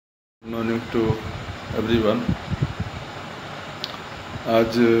Morning to everyone.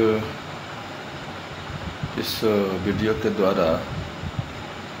 आज इस video के द्वारा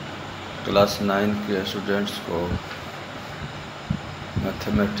क्लास 9 के स्टूडेंट्स को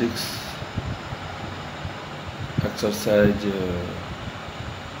मैथमेटिक्स एक्सरसाइज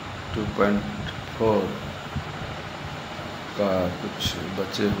 2.4 का कुछ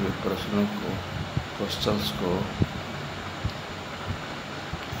बचे हुए प्रश्नों को क्वेश्चंस को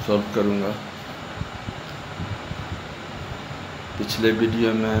सॉल्व करूँगा। पिछले वीडियो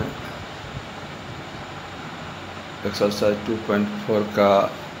में एक्सरसाइज 2.4 का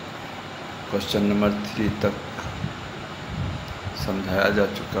क्वेश्चन नंबर 3 तक समझाया जा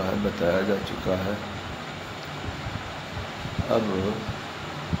चुका है, बताया जा चुका है। अब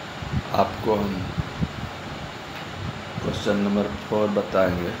आपको हम क्वेश्चन नंबर 4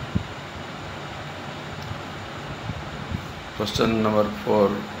 बताएंगे। क्वेश्चन नंबर 4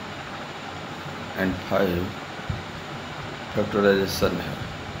 एंड 5 फैक्टराइजेशन है।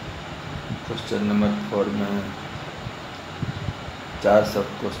 क्वेश्चन नंबर 4 में 4 सब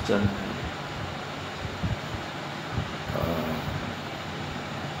क्वेश्चन हैं।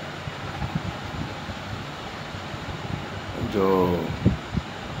 जो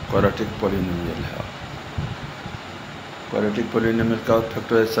क्वाड्रेटिक पॉलिनोमियल है। क्वाड्रेटिक पॉलिनोमियल का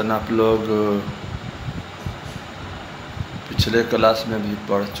फैक्टराइजेशन आप लोग पिछले क्लास में भी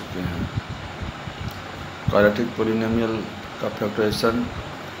पढ़ चुके हैं। क्वाड्रेटिक पॉलिनोमियल का फैक्टराइजेशन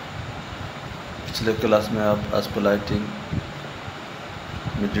पिछले क्लास में आप स्प्लिटिंग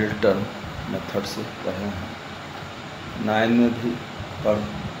मिडिल टर्म मेथड से पढ़े हैं। 9 में भी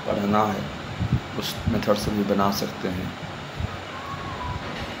पढ़ना है, उस मेथड से भी बना सकते हैं।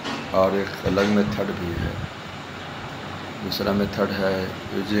 और एक अलग मेथड भी है। दूसरा मेथड है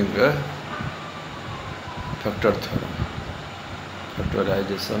using factor theorem,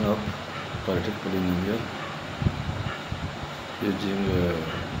 factorization of quadratic polynomial using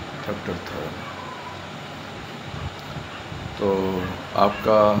factor theorem. तो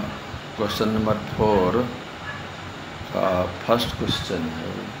आपका क्वेश्चन नंबर 4 का फर्स्ट क्वेश्चन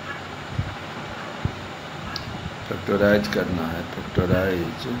है, फैक्टराइज करना है।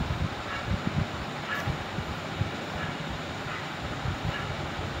 Factorise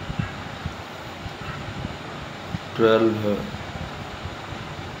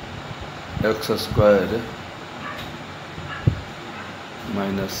 12x²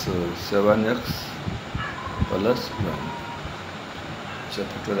 minus 7x plus 1 से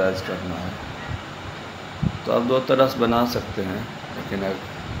फैक्टराइज करना है। तो आप दो तरह से बना सकते हैं, लेकिन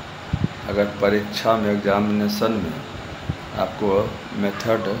अगर परीक्षा में एग्जामिनेशन में आपको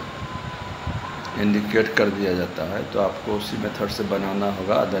मेथड इंडिकेट कर दिया जाता है तो आपको उसी मेथड से बनाना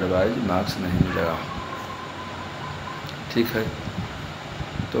होगा, अदरवाइज मार्क्स नहीं मिलेगा। ठीक है।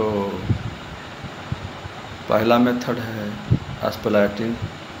 तो पहला मेथड है splitting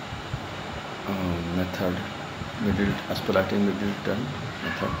method, splitting middle term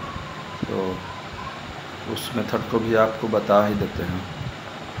method. तो उस मेथड को भी आपको बता ही देते हैं।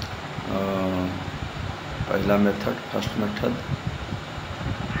 पहला मेथड, फर्स्ट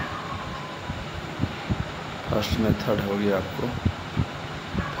मेथड हो गया आपको।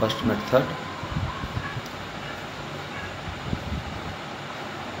 First method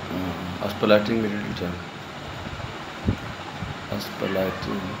splitting middle term,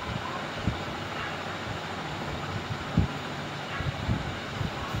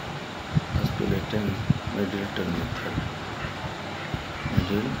 splitting middle term method,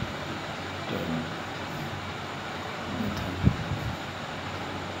 middle term method.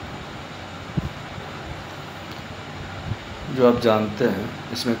 जो आप जानते हैं,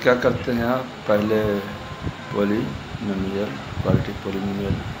 इसमें क्या करते हैं आप, पहले पॉलिनोमियल, क्वाड्रेटिक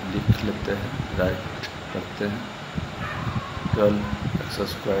पॉलिनोमियल लिख लेते हैं, राइट रखते हैं।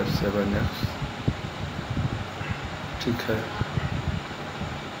 12x² 7x, ठीक है।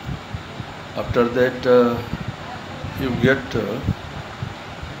 After that you get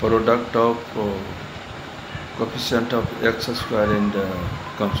product of coefficient of x² and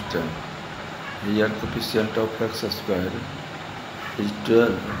constant. Here coefficient of x² is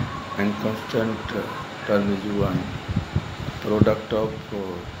 12 and constant term is 1. Product of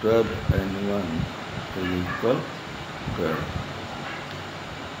 12 and 1 is equal 12.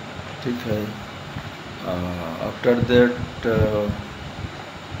 ठीक है। After that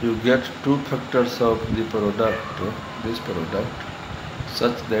you get two factors of the product, this product,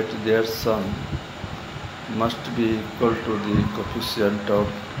 such that their sum must be equal to the coefficient of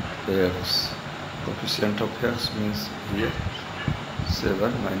x. Coefficient of x means here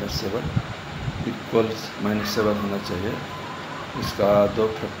 7 minus 7 equals -7 होना चाहिए। इसका 2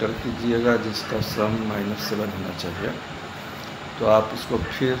 factor कीजिएगा जिसका सम -7 होना चाहिए। तो आप इसको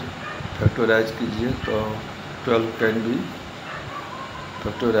फिर फैक्टराइज कीजिए तो 12 can be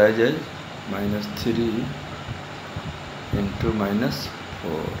factorise as -3 into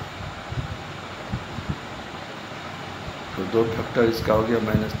 -4। तो 2 फैक्टर इसका हो गया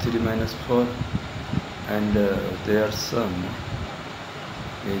 -3 -4 एंड देयर सम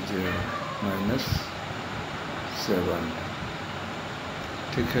इज -7।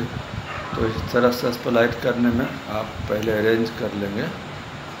 ठीक है, तो इस तरह से स्प्लाइट करने में आप पहले अरेंज कर लेंगे।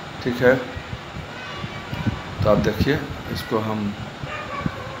 ठीक है, तो आप देखिए इसको हम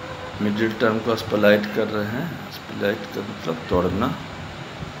मिडिल टर्म को स्प्लाइट कर रहे हैं। स्प्लाइट का मतलब तोड़ना।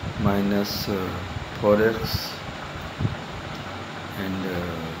 -4x एंड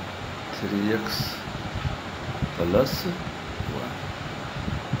 3x +1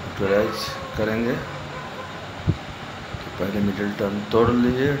 फैक्टराइज करेंगे। तो पहले मिडिल टर्म तोड़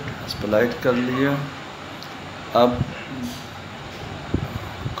लिए, स्प्लाइट कर लिया। अब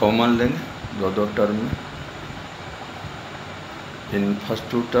कॉमन लेंगे दो टर्म में। In first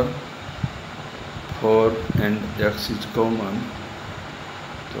 2 term 4 and x is common,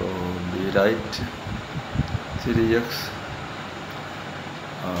 तो we write 3x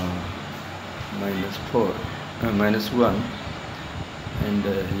 -1 and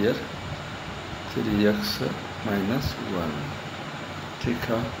here 3x -1. ठीक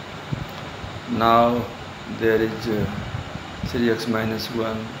है, now there is 3x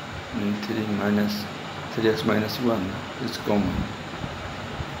 -1 and 3x -1 is common.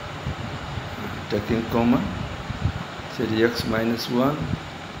 Taking common 3x -1,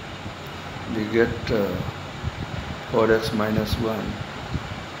 we get 4x -1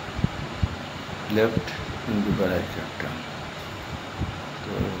 left in the bracket.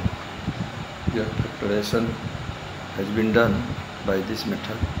 So your factorization has been done by this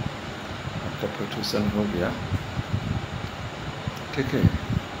method. आपका factorization हो गया। ठीक है,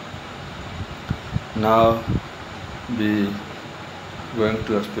 now we going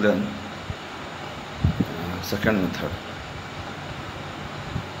to explain second method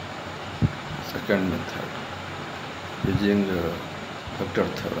using factor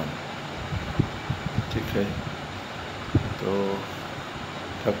theorem। ठीक है, तो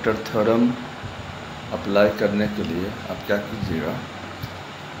factor theorem apply करने के लिए आप क्या कीजिएगा,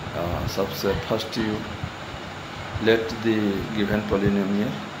 सबसे first you let the given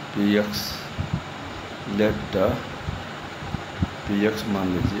polynomial px, late px मान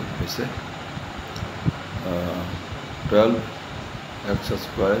लीजिए ऐसे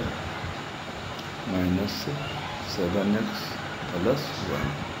 12x² -7x +1।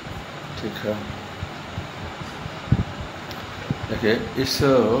 ठीक है, देखिए इस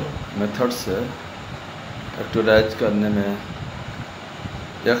मेथड से फैक्टराइज करने में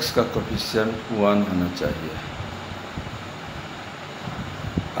x का कोफिशिएंट 1 होना चाहिए।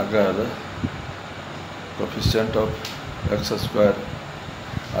 अगर coefficient of x²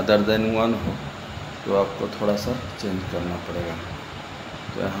 other than 1 हो तो आपको थोड़ा सा चेंज करना पड़ेगा।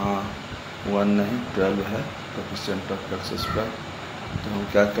 तो यहाँ 1 नहीं 12 है कोफिशिएंट ऑफ x²। तो हम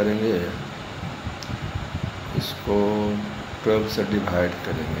क्या करेंगे, इसको 12 से डिवाइड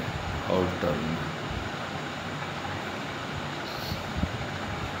करेंगे और टर्म में।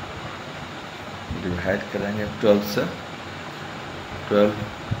 डिवाइड करेंगे 12 से,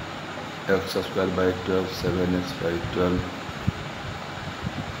 12x² / 12 7x / 12।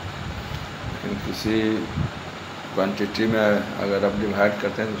 लेकिन किसी क्वांटिटी में अगर आप डिवाइड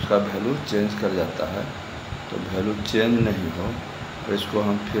करते हैं तो उसका वैल्यू चेंज कर जाता है। तो वैल्यू चेंज नहीं हो तो इसको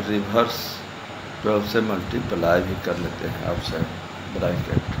हम फिर रिवर्स 12 से मल्टीप्लाई भी कर लेते हैं आउटसाइड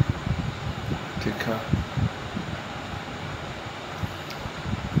ब्रैकेट। ठीक है,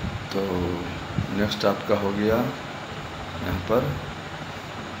 तो नेक्स्ट आपका हो गया यहाँ पर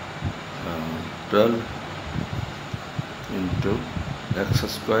 12 इंटू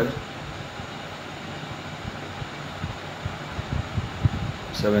x²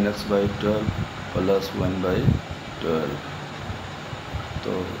 7x / 12 +1/12।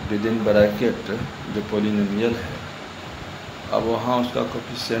 तो विद इन ब्रैकेट जो पॉलिनोमियल है, अब वहाँ उसका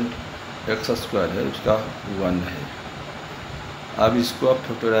कोफिशिएंट x² है, उसका 1 है। अब इसको आप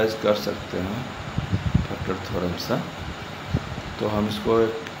फैक्टराइज कर सकते हैं फैक्टर थ्योरम से। तो हम इसको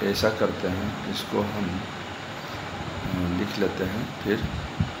ऐसा करते हैं, इसको हम लिख लेते हैं फिर,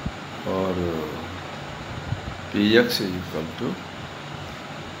 और px =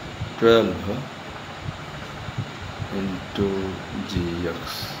 12 इंटू gx।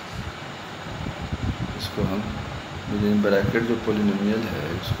 इसको हम विद इन ब्रैकेट जो पॉलिनोमियल है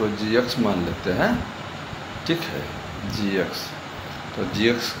उसको gx मान लेते हैं। ठीक है, gx तो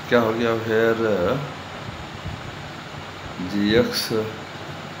gx क्या हो गया hair, gx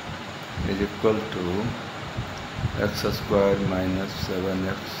is equal to x square minus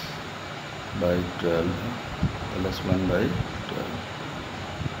 7x by 12 plus 1/12।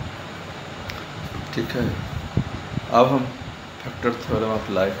 ठीक है, अब हम फैक्टर थ्योरम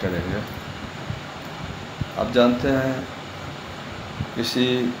अप्लाई करेंगे। आप जानते हैं किसी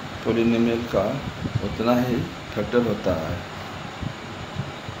पॉलिनोमियल का उतना ही फैक्टर होता है,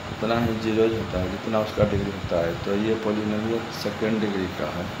 उतना ही जीरोज होता है जितना उसका डिग्री होता है। तो ये पॉलिनोमियल सेकेंड डिग्री का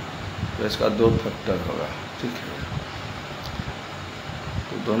है, तो इसका 2 फैक्टर होगा। ठीक है,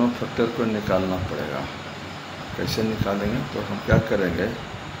 तो दोनों फैक्टर को निकालना पड़ेगा। कैसे निकालेंगे, तो हम क्या करेंगे,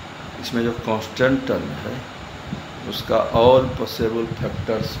 इसमें जो कांस्टेंट टर्म है उसका ऑल पॉसिबल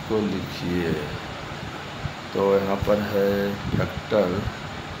फैक्टर्स को लिखिए। तो यहाँ पर है factors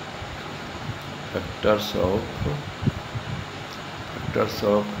of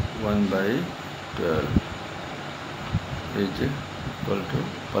 1/12 is equal two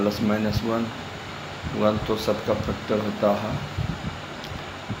plus minus 1 तो सबका फैक्टर होता है।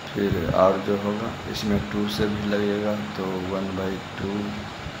 फिर और जो होगा इसमें 2 से भी लगेगा तो 1/2,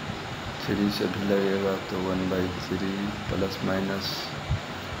 3 से भी लगेगा तो 1/3 प्लस माइनस,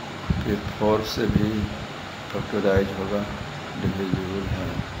 फिर 4 से भी फैक्टराइज होगा, डिविजिबल है,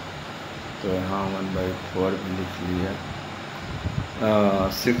 तो यहाँ 1/4 भी लिख लिया।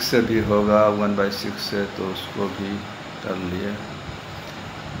 6 से भी होगा 1/6 से, तो उसको भी कर लिए।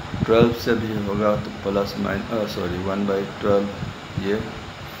 12 से भी होगा तो प्लस माइनस 1/12 ये।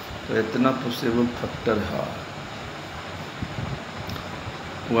 तो इतना पॉसिबल फैक्टर है,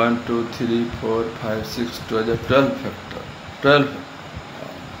 1 2 3 4 5 6 12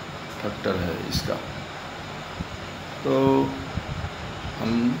 फैक्टर है इसका। तो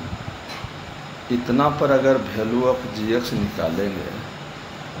हम इतना पर अगर वैल्यू ऑफ gx निकालेंगे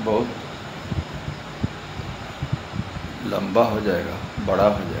बहुत लंबा हो जाएगा, बड़ा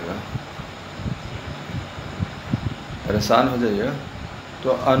हो जाएगा, परेशान हो जाइएगा। तो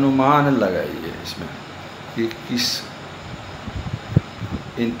अनुमान लगाइए इसमें कि किस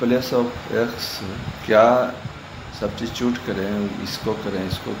इन प्लेस ऑफ x क्या सब्स्टिट्यूट करें, इसको करें,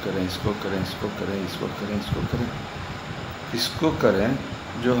 इसको करें, इसको करें, इसको करें, इसको करें, इसको करें, इसको करें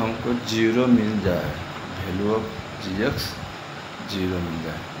जो हमको 0 मिल जाए, वैल्यू ऑफ gx 0 मिल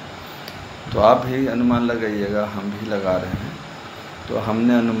जाए। तो आप भी अनुमान लगाइएगा, हम भी लगा रहे हैं। तो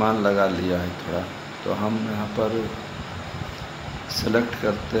हमने अनुमान लगा लिया है थोड़ा, तो हम यहाँ पर सेलेक्ट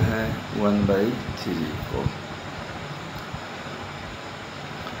करते हैं 1/3 को,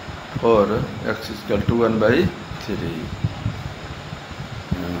 और x equal to 1/3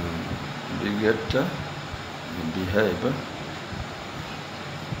 we get behave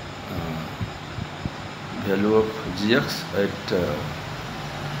value of gx at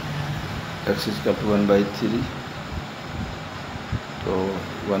x equal to 1/3। तो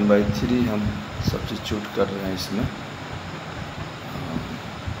 1/3 हम सब्स्टिट्यूट कर रहे हैं इसमें।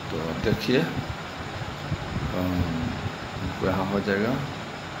 तो अब देखिए यहाँ हो जाएगा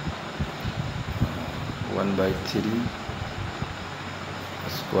 1/3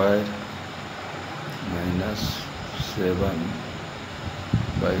 स्क्वायर माइनस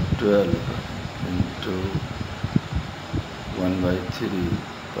 7/12 इंटू 1/3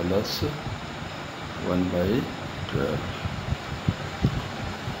 प्लस 1/12।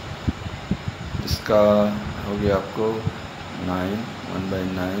 इसका हो गया आपको 9,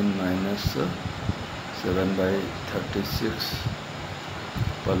 1/9 minus 7/36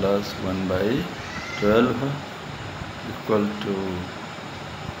 plus 1/12 equal to,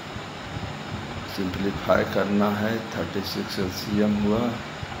 simplify करना है, 36 एलसीएम हुआ,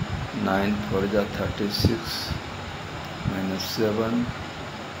 9 4 जा 36 माइनस 7,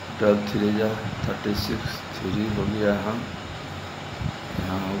 12 3 जा 36, 3 हो गया।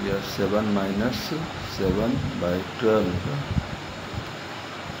 यहाँ हो गया 7 minus 7/12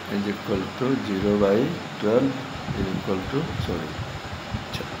 is equal to 0/12 is equal to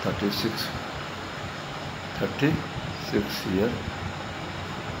 36 year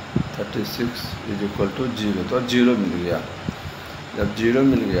 36 is equal to 0। तो 0 मिल गया। जब 0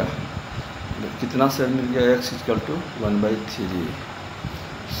 मिल गया तो कितना सेल मिल गया, x equal to 1/3।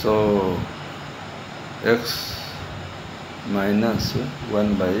 So x minus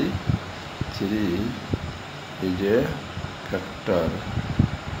 1/3 is a factor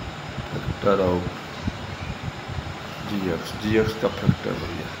of gx का फैक्टर हो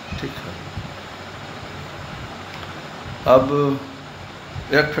गया। ठीक है, अब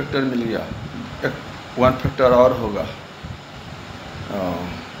एक फैक्टर मिल गया, एक 1 फैक्टर और होगा,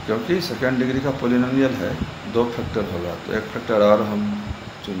 क्योंकि सेकेंड डिग्री का पॉलिनोमियल है, 2 फैक्टर होगा, तो 1 फैक्टर और हम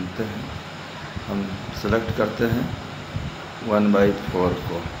चुनते हैं, हम सेलेक्ट करते हैं 1/4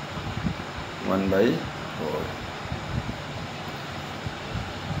 को, 1/4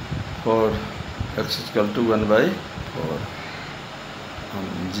 4 x = 1/4। हम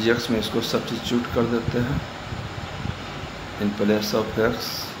gx में इसको सब्स्टिट्यूट कर देते हैं, in place of x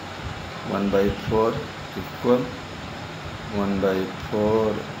 1/4 equal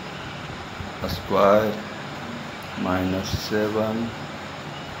 1/4 square minus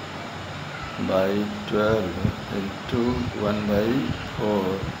 7/12 into 1/4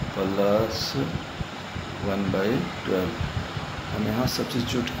 plus 1/12। हम यहाँ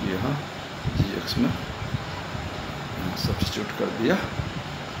सब्स्टिट्यूट किए, हाँ gx में यहाँ सब्स्टिट्यूट कर दिया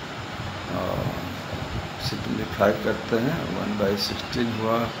और सिंप्लीफाई करते हैं। 1/16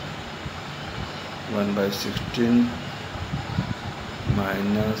 हुआ, 1/16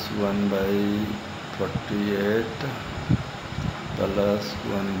 माइनस 1/48 प्लस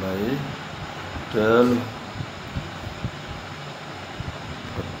 1/12,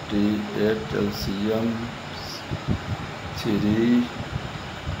 48 LCM 3,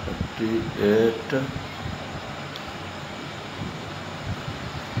 48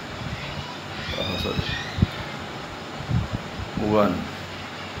 सॉरी 1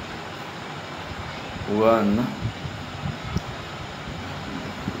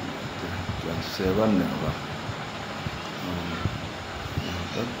 7 नहीं होगा, यहाँ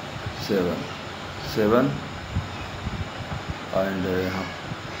पर 7 एंड यहाँ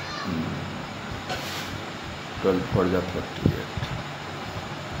 12 4 जा 48,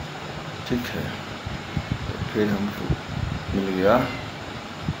 ठीक है। तो फिर हमको मिल गया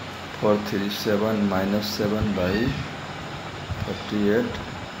 437 माइनस 7/48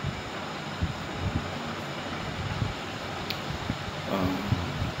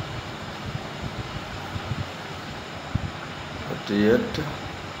 48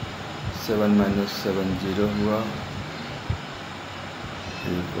 7 माइनस 7 0 हुआ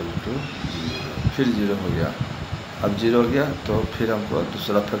इक्वल टू 0, फिर 0 हो गया। अब 0 हो गया तो फिर हमको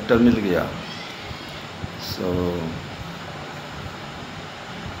दूसरा फैक्टर मिल गया। सो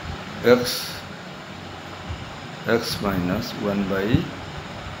x minus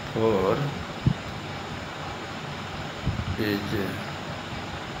 1/4 is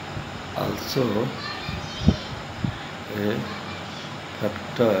also a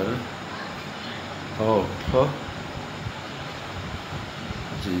factor of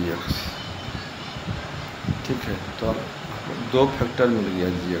gx, ठीक है। तो 2 फैक्टर मिल गया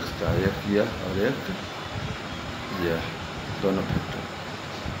gx का, एक यह और एक यह, दोनों फैक्टर।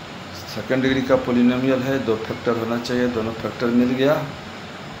 सेकेंड डिग्री का पॉलिनोमियल है, 2 फैक्टर होना चाहिए, दोनों फैक्टर मिल गया।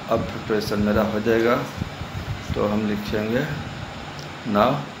 अब फैक्टराइजेशन मेरा हो जाएगा, तो हम लिखेंगे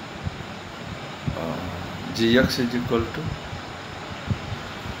now gx is equal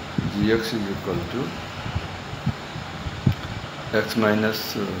to x minus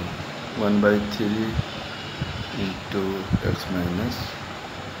 1/3 into x minus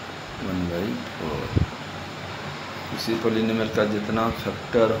 1/4। इसी पॉलिनोमियल का जितना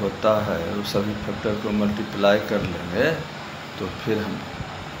फैक्टर होता है वो सभी फैक्टर को मल्टीप्लाई कर लेंगे, तो फिर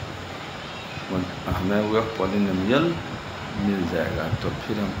हमें वह पॉलिनोमियल मिल जाएगा। तो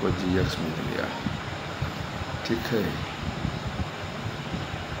फिर हमको gx मिल गया, ठीक है।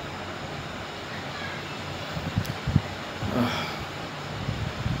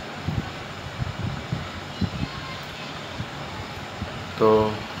 तो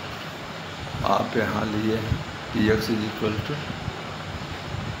आप यहाँ लिए px is equal to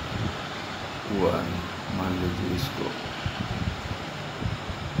 1 मान लीजिए इसको,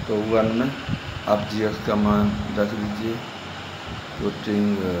 तो 1 में आप gx का मान रख दीजिए, पुटिंग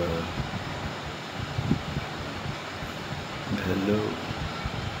वैल्यू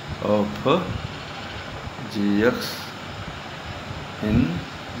ऑफ gx इन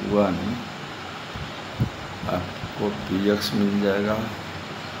 1, आपको px मिल जाएगा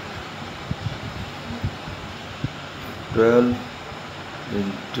 12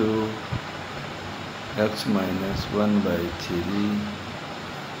 into x minus 1/3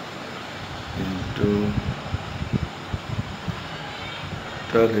 into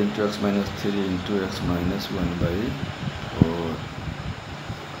 12 into x minus 3 into x minus 1/4।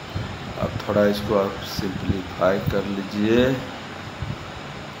 अब थोड़ा इसको आप सिंप्लीफाई कर लीजिए,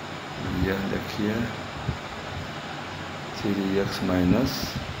 यह देखिए 3x माइनस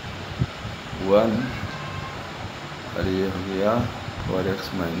 1 और ये हो गया 4x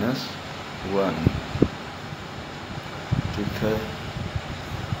माइनस 1, ठीक है।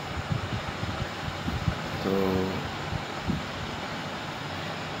 तो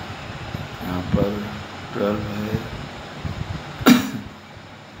यहाँ पर 12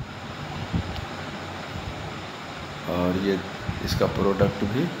 और ये इसका प्रोडक्ट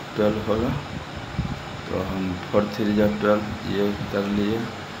भी 12 होगा। तो हम 4 3 जा 12 ये कर लिए।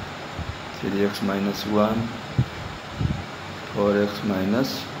 3x minus 1 4x minus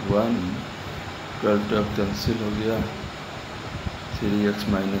 1 12 cancel हो गया। 3x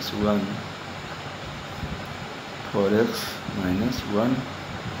minus 1 4x minus 1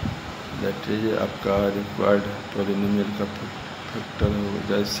 that is आपका रिक्वायर्ड पॉलिनोमियल का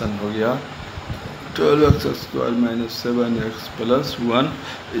फैक्टराइजेशन हो गया। 12x square minus 7x plus 1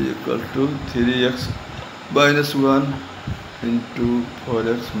 is equal to 3x minus 1 into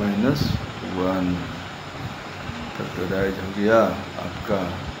 4x minus 1 factorise हो गया आपका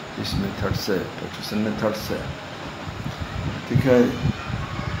इस मेथड से, फैक्टराइजेशन मेथड से। ठीक है,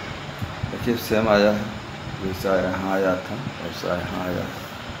 देखिए सेम आया है, जैसा यहाँ आया था वैसा यहाँ आया है,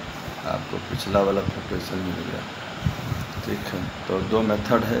 आपको पिछला वाला फैक्टराइजेशन मिल गया। ठीक है, तो दो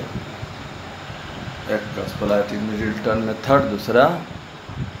मेथड है, एक एक्सप्लॉइटिंग रिटर्न मेथड, दूसरा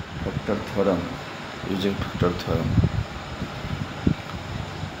factor theorem using factor theorem.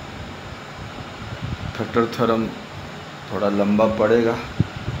 Factor theorem थोड़ा लंबा पड़ेगा,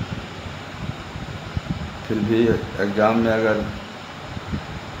 फिर भी एग्ज़ाम में अगर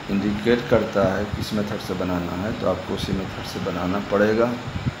इंडिकेट करता है किस मेथड से बनाना है तो आपको उसी मेथड से बनाना पड़ेगा,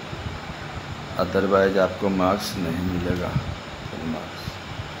 अदरवाइज आपको मार्क्स नहीं मिलेगा, फुल मार्क्स।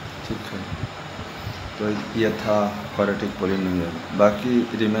 ठीक है, तो ये था क्वाड्रेटिक पॉलिनोमियल। बाकी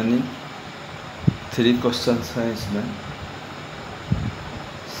रिमेनिंग 3 क्वेश्चंस हैं इसमें,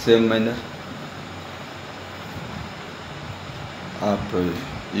 सेम मैनर आप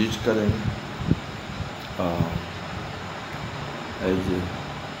यूज करेंगे एज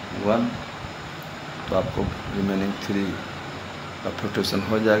 1, तो आपको रिमेनिंग 3 का फैक्टराइजेशन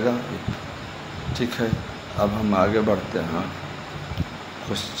हो जाएगा। ठीक है, अब हम आगे बढ़ते हैं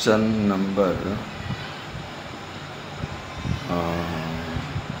क्वेश्चन नंबर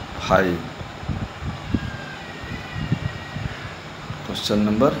 5। क्वेश्चन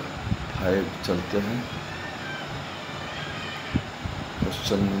नंबर 5 चलते हैं,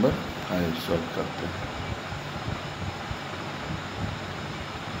 क्वेश्चन नंबर 5 सॉल्व करते हैं।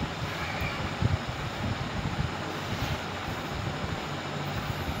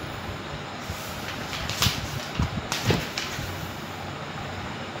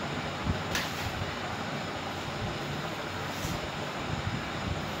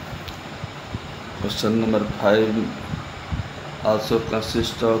 Question number 5 also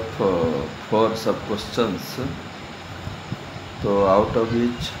consists of 4 sub questions. So out of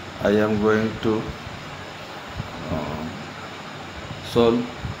which I am going to solve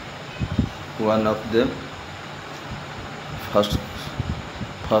one of them.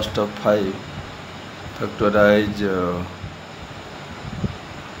 First of 5, factorize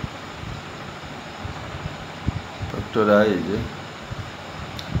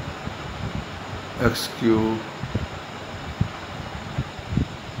x cube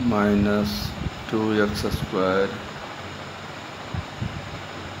minus 2x square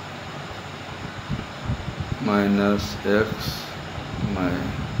minus x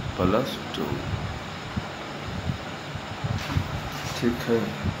plus 2। ठीक है,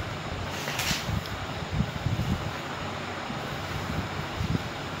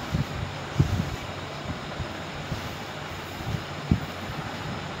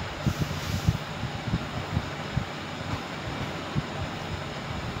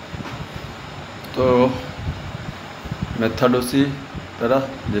 तो method उसी तरह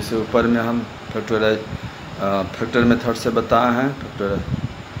जैसे ऊपर में हम factor method से बताए हैं,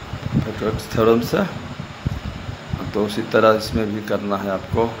 फैक्टर थ्योरम से, तो उसी तरह इसमें भी करना है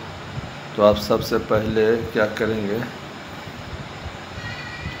आपको। तो आप सबसे पहले क्या करेंगे,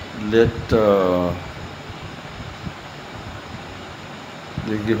 let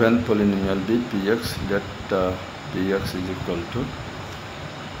the given polynomial B px, late px is equal to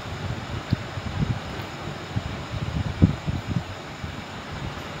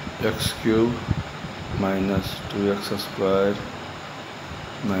x cube minus 2x square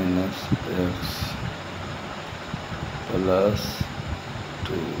minus x plus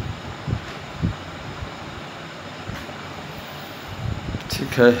 2।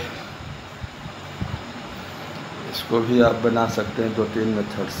 ठीक है, इसको भी आप बना सकते हैं 2-3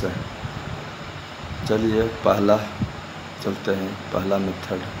 मेथड से। चलिए पहला चलते हैं, पहला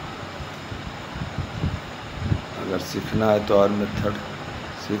मेथड। अगर सीखना है तो और मेथड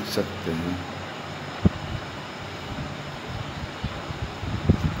सीख सकते हैं।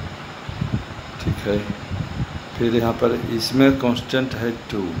 ठीक है, फिर यहाँ पर इसमें कांस्टेंट है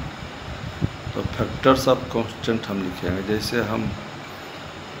 2, तो फैक्टर्स ऑफ कांस्टेंट हम लिखेंगे। जैसे हम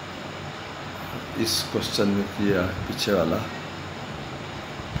इस क्वेश्चन में किया पीछे वाला।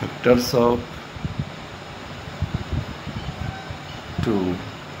 फैक्टर्स ऑफ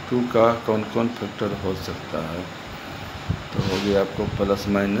 2 का कौन कौन फैक्टर हो सकता है, तो हो गया आपको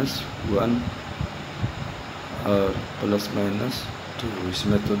 +-1 और +-2।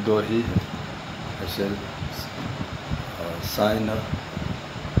 इसमें तो 2 ही है, ऐसे साइन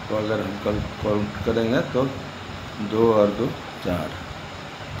को अगर हम कल काउंट करेंगे तो 2 और 2 4,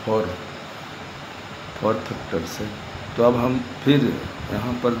 4 फैक्टर से। तो अब हम फिर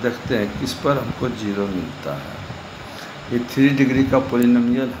यहाँ पर देखते हैं किस पर हमको 0 मिलता है। ये 3 डिग्री का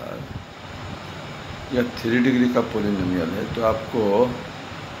पॉलिनोमियल है, यह 3 डिग्री का पॉलिनोमियल है। तो आपको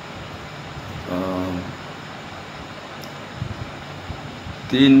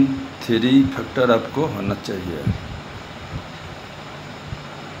 3 फैक्टर आपको होना चाहिए।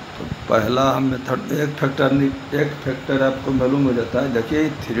 तो पहला हम मेथड एक फैक्टर आपको मालूम हो जाता है। देखिए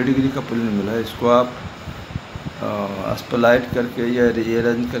 3 डिग्री का पॉलिनोमियल है, इसको आप स्प्लाइट करके या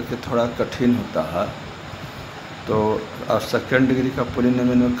रीअरेंज करके थोड़ा कठिन होता है, तो आप 2nd डिग्री का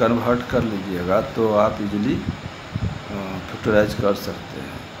पॉलिनोमियल में कन्वर्ट कर लीजिएगा तो आप इजीली फैक्टराइज कर सकते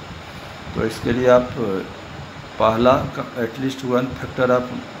हैं। तो इसके लिए आप पहला का एटलीस्ट 1 फैक्टर आप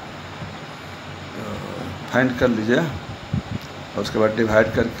फाइंड कर लीजिए और उसके बाद डिवाइड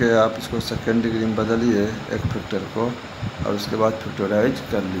करके आप इसको 2nd डिग्री में बदलिए एक फैक्टर को, और उसके बाद फैक्टराइज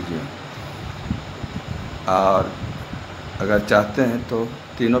कर लीजिए। और अगर चाहते हैं तो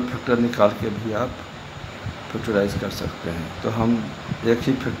तीनों फैक्टर निकाल के भी आप फैक्टराइज कर सकते हैं। तो हम एक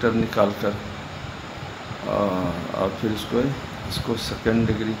ही फैक्टर निकाल कर और फिर इसको 2nd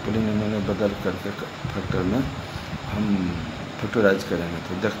डिग्री पॉलिनोमियल में बदल करके फैक्टर में हम फैक्टराइज करेंगे।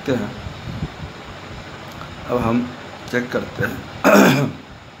 तो देखते हैं, अब हम चेक करते हैं।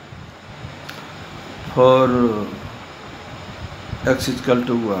 फॉर x =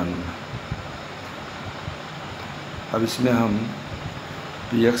 1, अब इसमें हम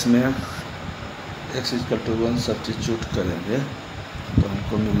px में x = 1 सब्स्टिट्यूट करेंगे तो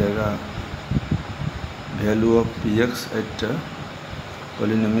हमको मिलेगा value of px eight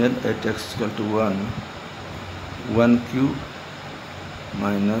polynomial eight x = 1 1³ - 2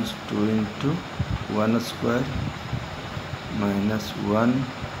 × 1² - 1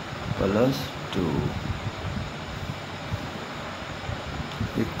 + 2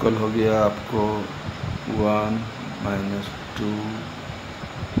 equal हो गया आपको 1 - 2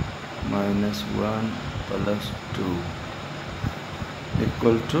 - 1 + 2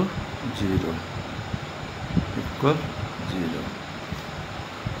 इक्वल टू 0 इक्वल 0।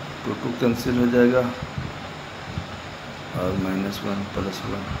 2 कैंसिल हो जाएगा और -1 +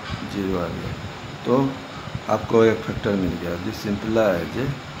 1 0 आ गया। तो आपको एक फैक्टर मिल गया। दिस सिंपलाइज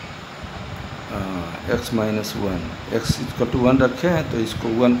x - 1 x = 1 रखे हैं तो इसको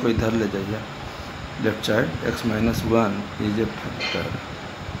 1 को इधर ले जाइए left side. x - 1 is a factor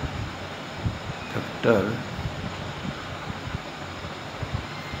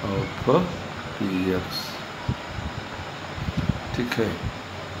of px, ठीक है।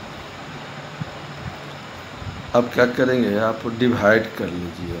 अब क्या करेंगे, आप डिवाइड कर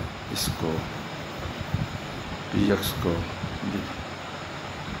लीजिए इसको px को।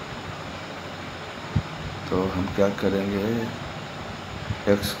 तो हम क्या करेंगे,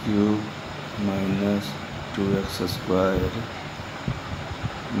 x³ - 2x² -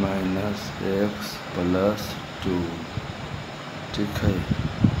 x + 2, ठीक है।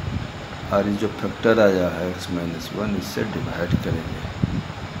 और ये जो फैक्टर आया है x - 1, इससे डिवाइड करेंगे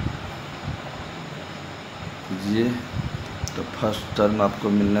कीजिए। तो फर्स्ट टर्म आपको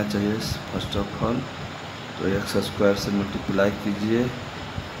मिलना चाहिए फर्स्ट ऑफ ऑल, तो x² से मल्टीप्लाई कीजिए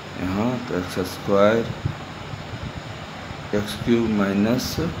यहाँ, तो x² x³ -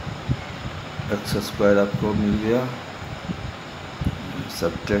 x² आपको मिल गया।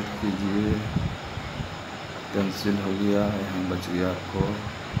 सब्ट्रैक्ट कीजिए, कैंसिल हो गया, यहाँ बच गया आपको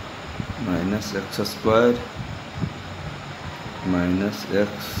 -x² - x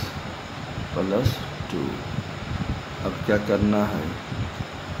 + 2। अब क्या करना है,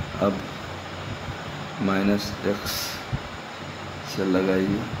 अब -x से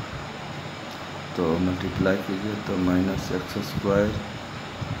लगाइए तो मल्टीप्लाई कीजिए तो -x²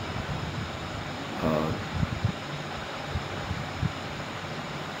 और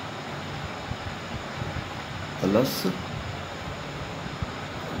प्लस,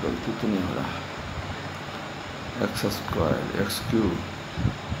 गलती तो नहीं हो रहा, x² x³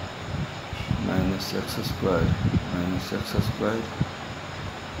 -x² -x²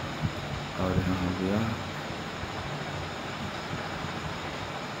 और यहाँ हो गया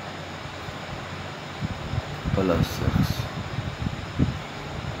 +x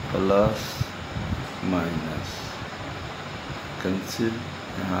प्लस माइनस कैंसिल,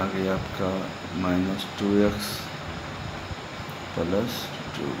 यहाँ आ गया आपका -2x +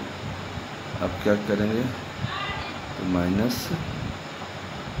 2। अब क्या करेंगे तो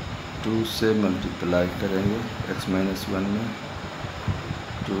 -2 से मल्टीप्लाई करेंगे x - 1 में,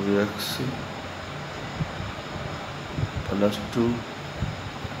 2x + 2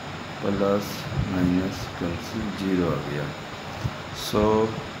 प्लस माइनस कैंसिल 0 आ गया। सो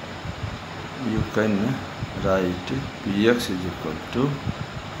you can write px =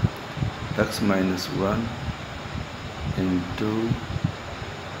 x - 1 into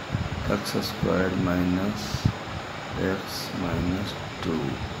x squared minus x minus 2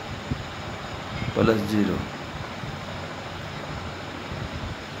 + 0।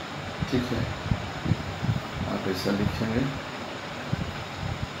 ठीक है, आप ऐसा लिखेंगे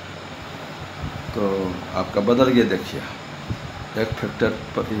तो आपका बदल गया। देखिए एक फैक्टर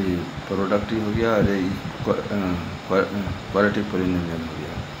प्रोडक्ट ही हो गया और क्वाड्रेटिक पॉलिनोमियल हो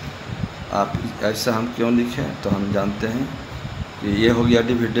गया। आप ऐसा हम क्यों लिखें तो हम जानते हैं कि ये हो गया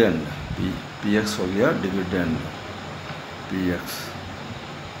डिविडेंड, px हो गया डिविडेंड px,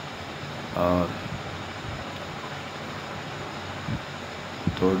 और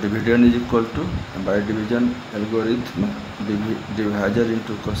तो dividend = by division algorithm divisor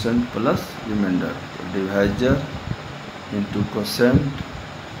into quotient plus remainder, divisor into quotient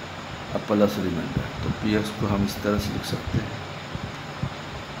plus remainder. तो px को हम इस तरह से लिख सकते हैं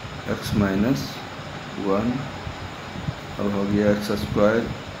x - 1, अब हो गया x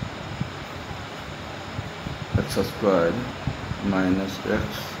square minus x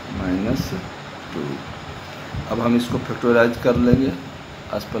minus 2। अब हम इसको फैक्टराइज कर लेंगे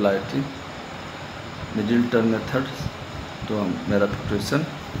as per lighting middle term method, तो हम मेरा फैक्टराइजेशन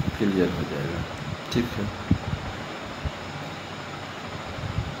क्लियर हो जाएगा। ठीक है,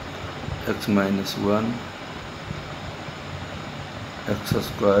 x - 1 x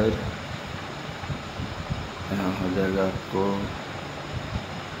स्क्वायर, यहाँ हो जाएगा आपको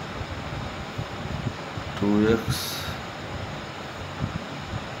 2x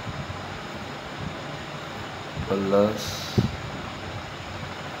प्लस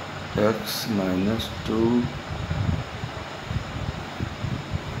x माइनस 2।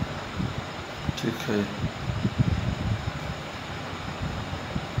 ठीक है,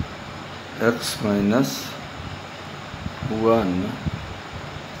 x - 1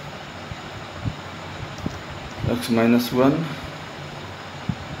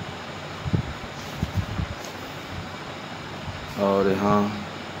 और यहाँ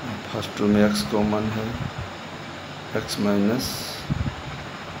फर्स्ट रो में x कॉमन है, x माइनस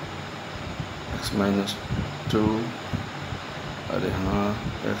 2 और यहाँ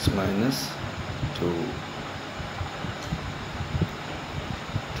x माइनस 2।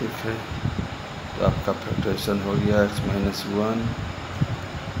 ठीक है, तो आपका फैक्टराइजेशन हो गया x - 1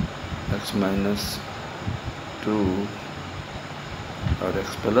 x माइनस 2 और x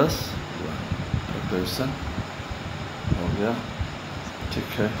 + 1 फैक्टराइजेशन हो गया। ठीक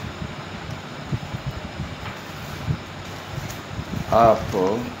है, आप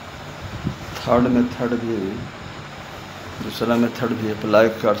थर्ड मेथड भी, दूसरा मेथड भी अप्लाई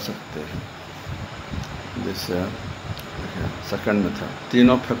कर सकते हैं। जैसे सेकंड मेथड,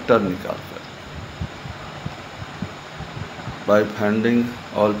 तीनों फैक्टर निकाल कर by finding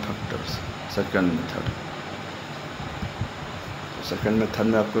all factors, second method. Second method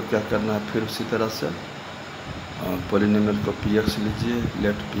में आपको क्या करना है, फिर उसी तरह से पॉलिनोमियल को px लीजिए,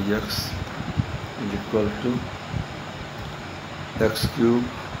 late px = x³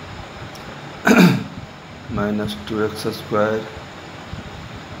 minus 2x square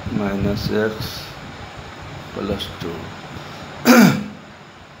minus x + 2।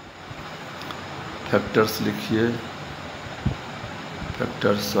 Factors लिखिए,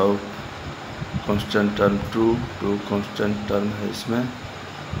 factors of constant term 2 constant term है इसमें,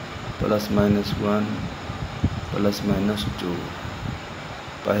 +- 1 +- 2।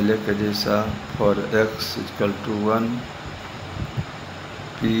 पहले के जैसा फॉर x = 1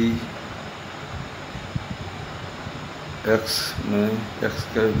 p x में x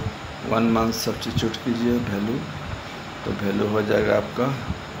के 1 मान सब्स्टिट्यूट कीजिए वैल्यू, तो वैल्यू हो जाएगा आपका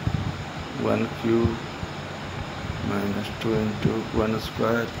 1³ - 2 ×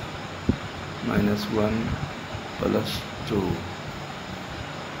 1² -1 + 2।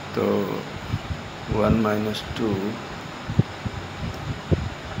 तो 1 - 2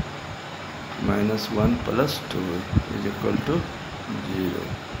 -1 + 2 = 0।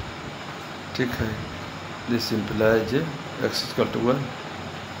 ठीक है, दिस इम्प्लाइज x = 1,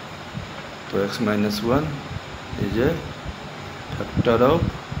 तो x - 1 is a factor of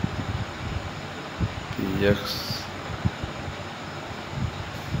px।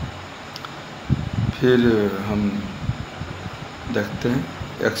 फिर हम देखते हैं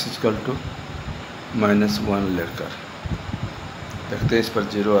x = -1 लेकर देखते हैं इस पर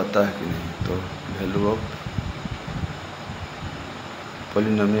 0 आता है कि नहीं। तो value of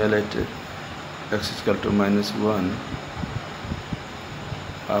polynomial eight x = -1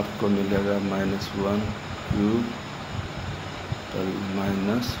 आपको मिलेगा -1 क्यूब पर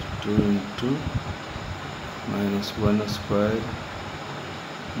 -2 इंटू -1 स्क्वायर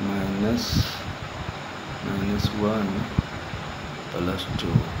 -1 प्लस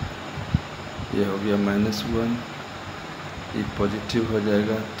 2। ये हो गया -1, ये पॉजिटिव हो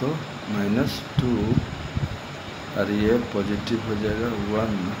जाएगा तो -2 और ये पॉजिटिव हो जाएगा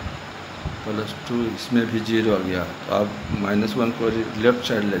 1 प्लस 2, इसमें भी 0 आ गया। तो आप -1 को लेफ्ट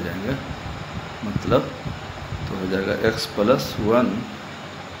साइड ले जाएंगे, मतलब तो हो जाएगा x + 1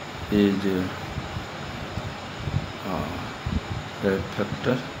 is a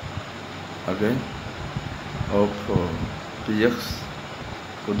factor again of px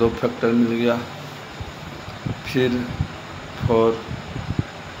को 2 फैक्टर मिल गया। फिर फॉर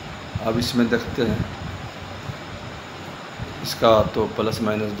अब इसमें देखते हैं इसका तो प्लस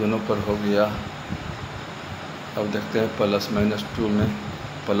माइनस दोनों पर हो गया। अब देखते हैं +-2 में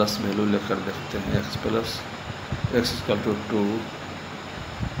प्लस वैल्यू लेकर देखते हैं x = 2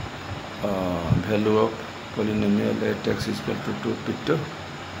 value of polynomial eight x = 2 pit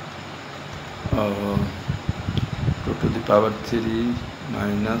 2 to the power 3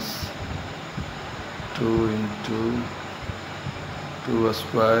 minus 2 into 2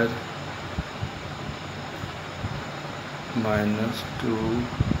 square minus 2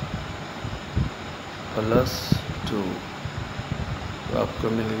 plus 2। तो आपको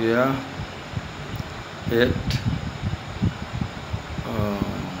मिल गया 8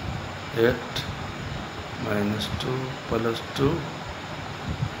 minus 2 plus 2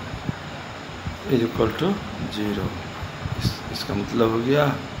 is equal to 0। इसका मतलब हो गया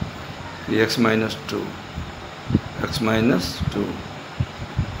कि x -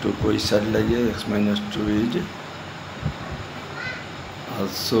 2 को इस साइड लाइए। x - 2 is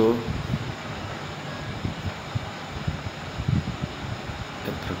also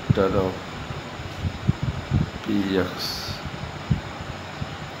a factor of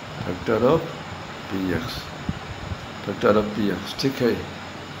px, ठीक है।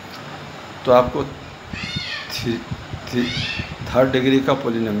 तो आपको 3rd डिग्री का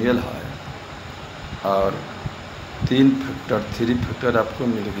पॉलिनोमियल है और 3 फैक्टर आपको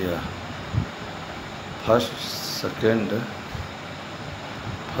मिल गया। फर्स्ट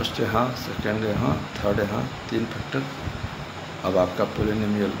यहाँ, सेकेंड यहाँ, थर्ड यहाँ, 3 फैक्टर। अब आपका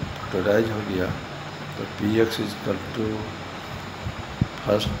पॉलिनोमियल फैक्टराइज हो गया। तो px =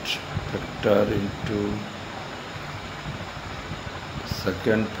 first factor into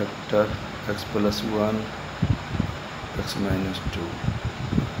second factor x + 1 x - 2।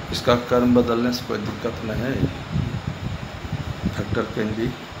 इसका क्रम बदलने से कोई दिक्कत नहीं है। Factor can be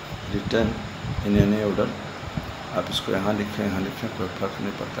return in any order. आप इसको यहाँ लिखें, कोई फर्क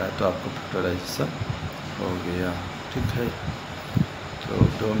नहीं पड़ता है। तो आपको फैक्टराइजेशन हो गया, ठीक है। तो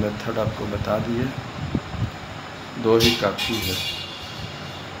 2 मेथड आपको बता दिए, 2 ही काफ़ी है।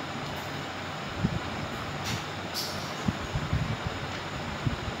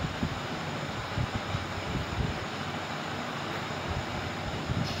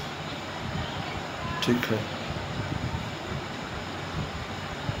 ठीक है।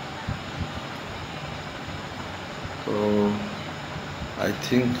 तो I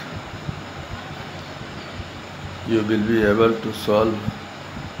think you will be able to solve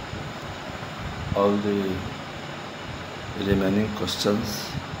all the remaining questions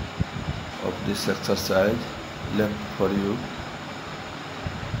of this exercise left for you.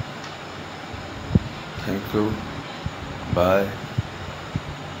 Thank you. Bye.